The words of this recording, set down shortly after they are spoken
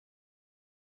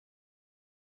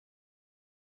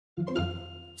Good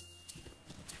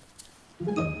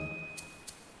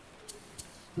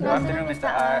afternoon,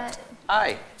 Mr. Art.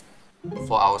 Hi.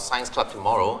 For our science club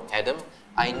tomorrow, Adam,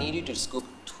 I need you to scoop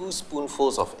 2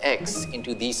 spoonfuls of X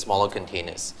into these smaller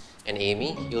containers. And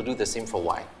Amy, you'll do the same for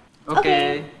Y.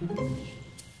 Okay.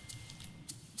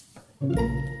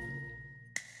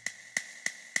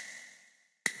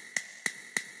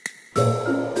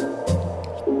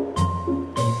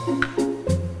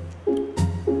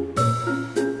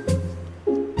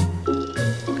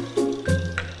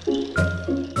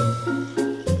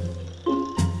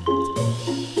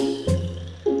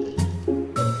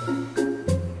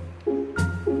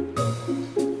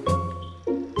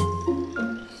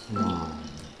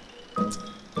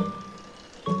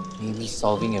 Maybe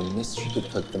solving a mystery could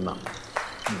hurt them out.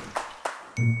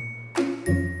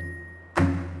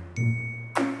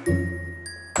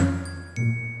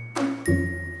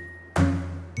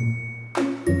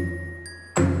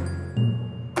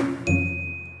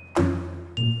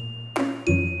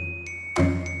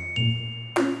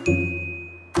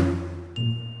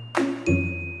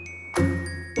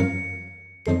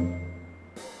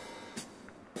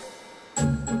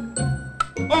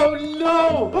 Oh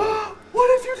no! What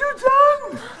have you two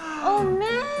done? Oh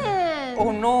man!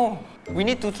 Oh no! We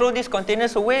need to throw these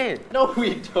containers away. No,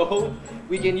 we don't.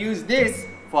 We can use this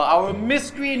for our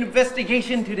mystery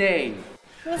investigation today.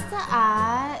 Mr.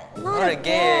 Art, not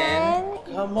again.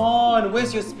 Come on,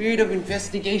 where's your spirit of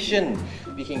investigation?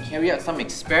 We can carry out some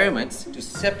experiments to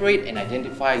separate and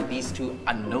identify these 2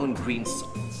 unknown green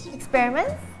salts.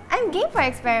 Experiments? I'm game for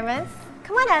experiments.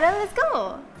 Come on, Adam, let's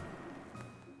go.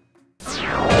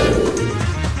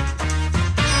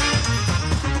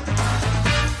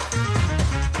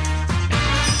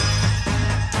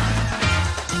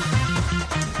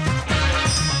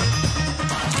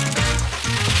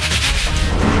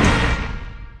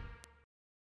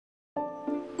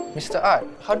 Mr. Art,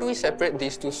 how do we separate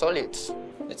these 2 solids?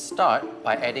 Let's start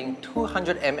by adding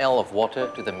 200 ml of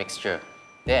water to the mixture.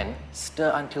 Then,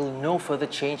 stir until no further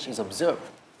change is observed.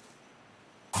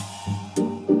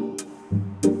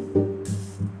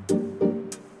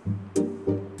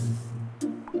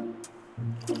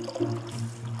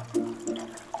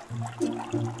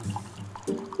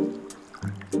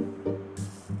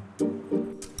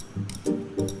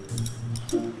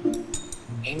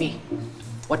 Amy,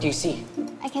 what do you see?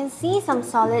 I can see some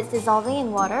solids dissolving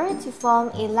in water to form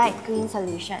a light green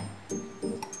solution.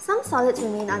 Some solids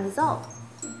remain undissolved.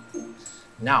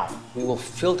 Now, we will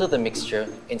filter the mixture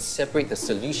and separate the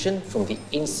solution from the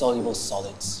insoluble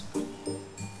solids.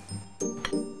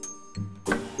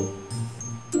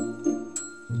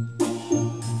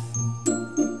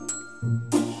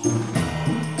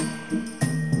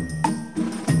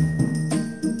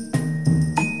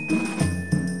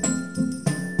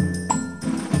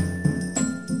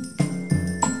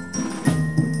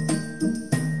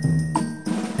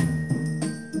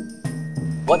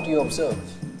 What do you observe?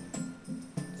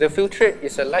 The filtrate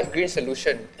is a light green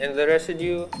solution and the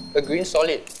residue a green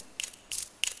solid.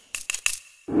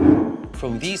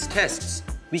 From these tests,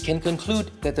 we can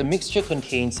conclude that the mixture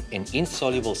contains an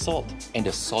insoluble salt and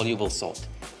a soluble salt.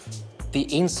 The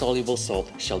insoluble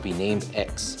salt shall be named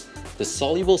X. The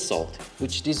soluble salt,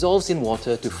 which dissolves in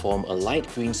water to form a light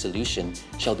green solution,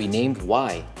 shall be named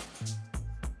Y.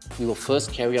 We will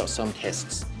first carry out some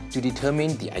tests to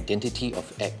determine the identity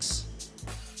of X.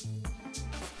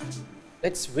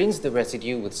 Let's rinse the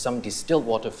residue with some distilled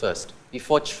water first,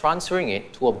 before transferring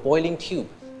it to a boiling tube.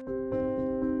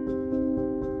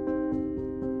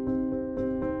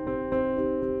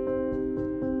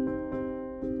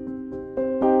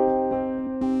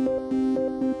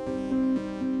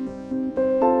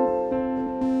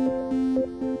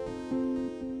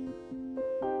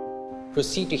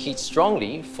 Proceed to heat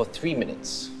strongly for 3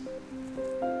 minutes.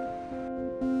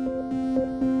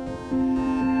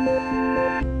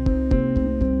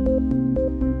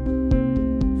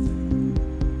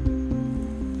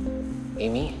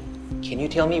 Amy, can you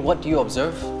tell me what do you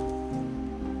observe?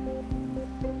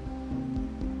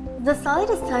 The solid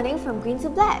is turning from green to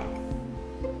black.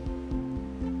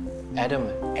 Adam,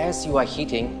 as you are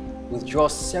heating, withdraw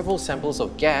several samples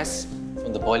of gas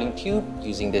from the boiling tube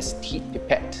using this heat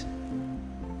pipette.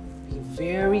 Be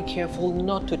very careful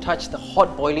not to touch the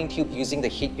hot boiling tube using the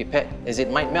heat pipette, as it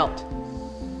might melt.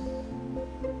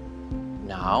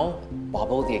 Now,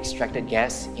 bubble the extracted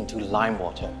gas into lime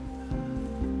water.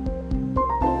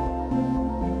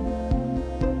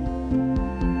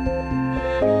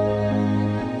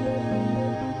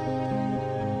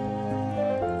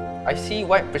 I see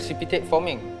white precipitate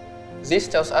forming. This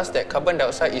tells us that carbon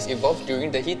dioxide is evolved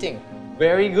during the heating.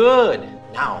 Very good!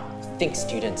 Now, Think,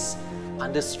 students,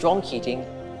 under strong heating,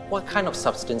 what kind of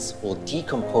substance will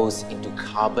decompose into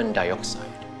carbon dioxide?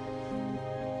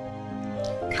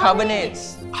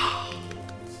 Carbonates.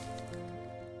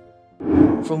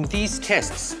 From these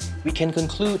tests, we can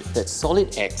conclude that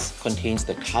solid X contains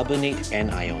the carbonate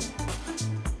anion.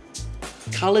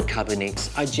 Colored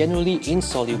carbonates are generally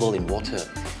insoluble in water.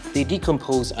 They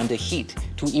decompose under heat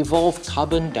to evolve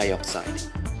carbon dioxide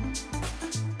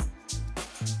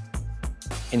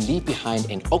and leave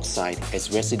behind an oxide as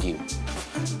residue.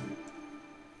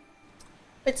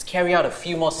 Let's carry out a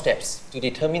few more steps to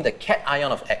determine the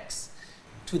cation of X.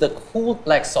 To the cooled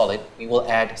black solid, we will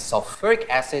add sulfuric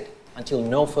acid until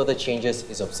no further changes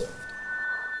is observed.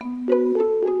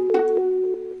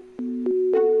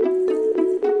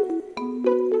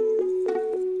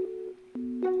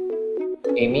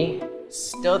 Amy,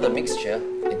 stir the mixture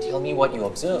and tell me what you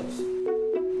observe.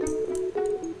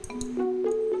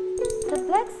 The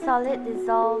black solid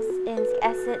dissolves in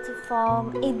acid to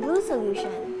form a blue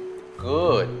solution.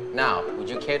 Good. Now, would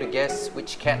you care to guess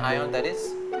which cation that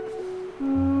is?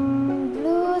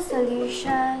 Blue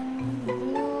solution,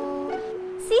 blue...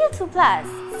 Cu2+.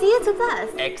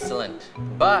 Cu2+. Excellent.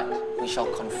 But we shall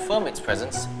confirm its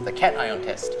presence, the cation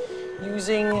test,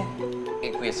 using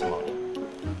aqueous ammonia.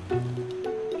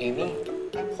 Amy,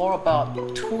 pour about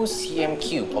 2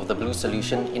 cm³ of the blue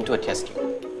solution into a test tube.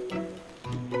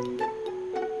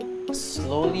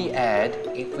 Slowly add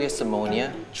aqueous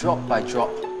ammonia drop by drop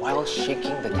while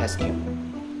shaking the test tube.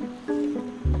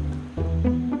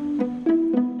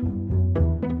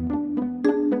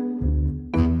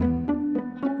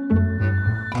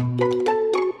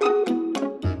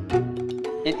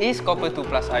 It is copper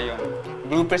 2+ ion.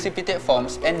 Blue precipitate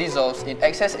forms and dissolves in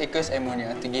excess aqueous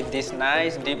ammonia to give this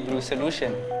nice deep blue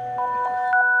solution.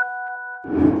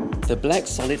 The black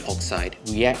solid oxide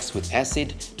reacts with acid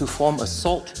to form a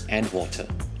salt and water.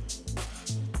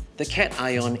 The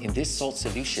cation in this salt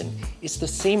solution is the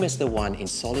same as the one in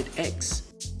solid X.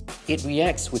 It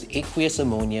reacts with aqueous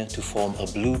ammonia to form a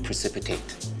blue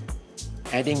precipitate.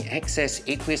 Adding excess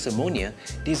aqueous ammonia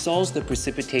dissolves the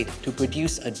precipitate to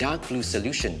produce a dark blue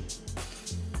solution.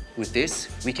 With this,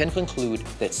 we can conclude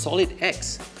that solid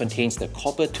X contains the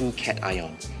copper 2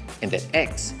 cation and that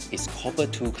X is copper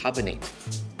 2 carbonate.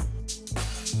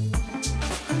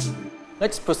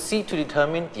 Let's proceed to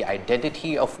determine the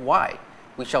identity of Y.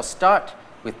 We shall start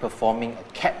with performing a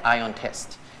cation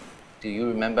test. Do you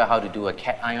remember how to do a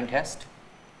cation test?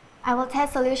 I will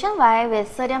test solution Y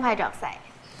with sodium hydroxide.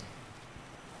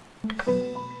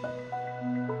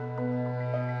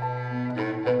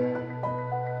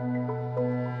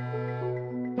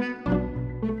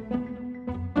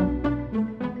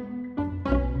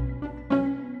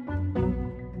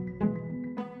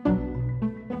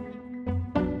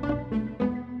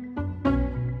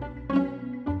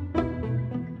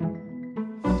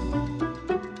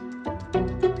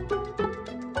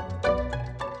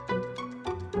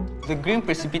 The green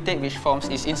precipitate which forms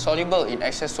is insoluble in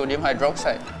excess sodium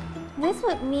hydroxide. This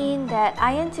would mean that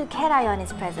iron 2 cation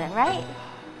is present, right?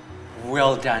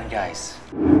 Well done, guys.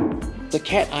 The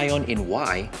cation in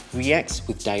Y reacts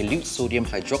with dilute sodium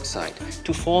hydroxide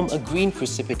to form a green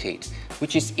precipitate,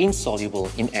 which is insoluble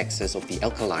in excess of the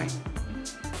alkali.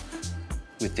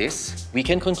 With this, we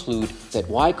can conclude that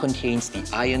Y contains the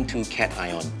iron 2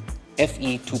 cation,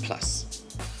 Fe2+.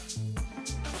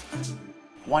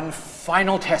 One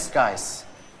final test, guys.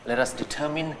 Let us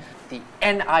determine the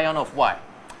anion of Y.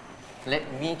 Let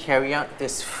me carry out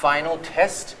this final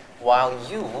test while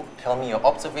you tell me your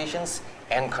observations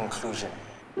and conclusion.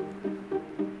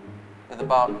 With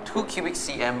about 2 cubic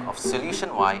cm of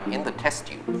solution Y in the test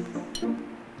tube,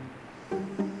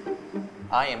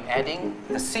 I am adding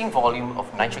the same volume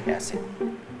of nitric acid,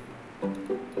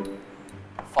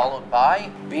 followed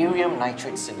by barium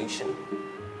nitrate solution.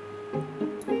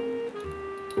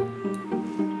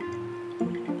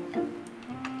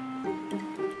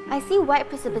 I see white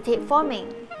precipitate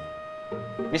forming.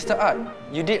 Mr. Art,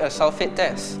 you did a sulfate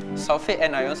test. Sulfate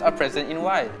anions are present in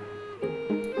Y.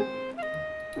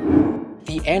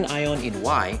 The anion in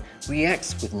Y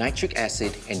reacts with nitric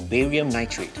acid and barium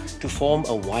nitrate to form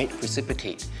a white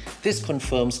precipitate. This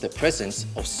confirms the presence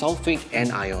of sulfate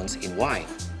anions in Y.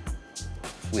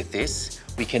 With this,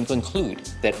 we can conclude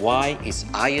that Y is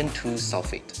iron 2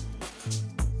 sulfate.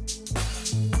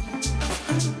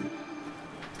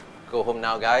 Go home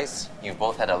now, guys. You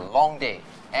both had a long day.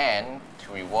 And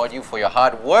to reward you for your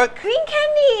hard work, Green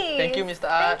candy! Thank you,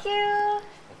 Mr. Art. Thank you!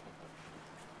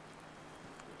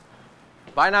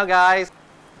 bye now, guys.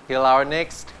 Till our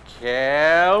next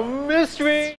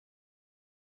Chem-Mystery!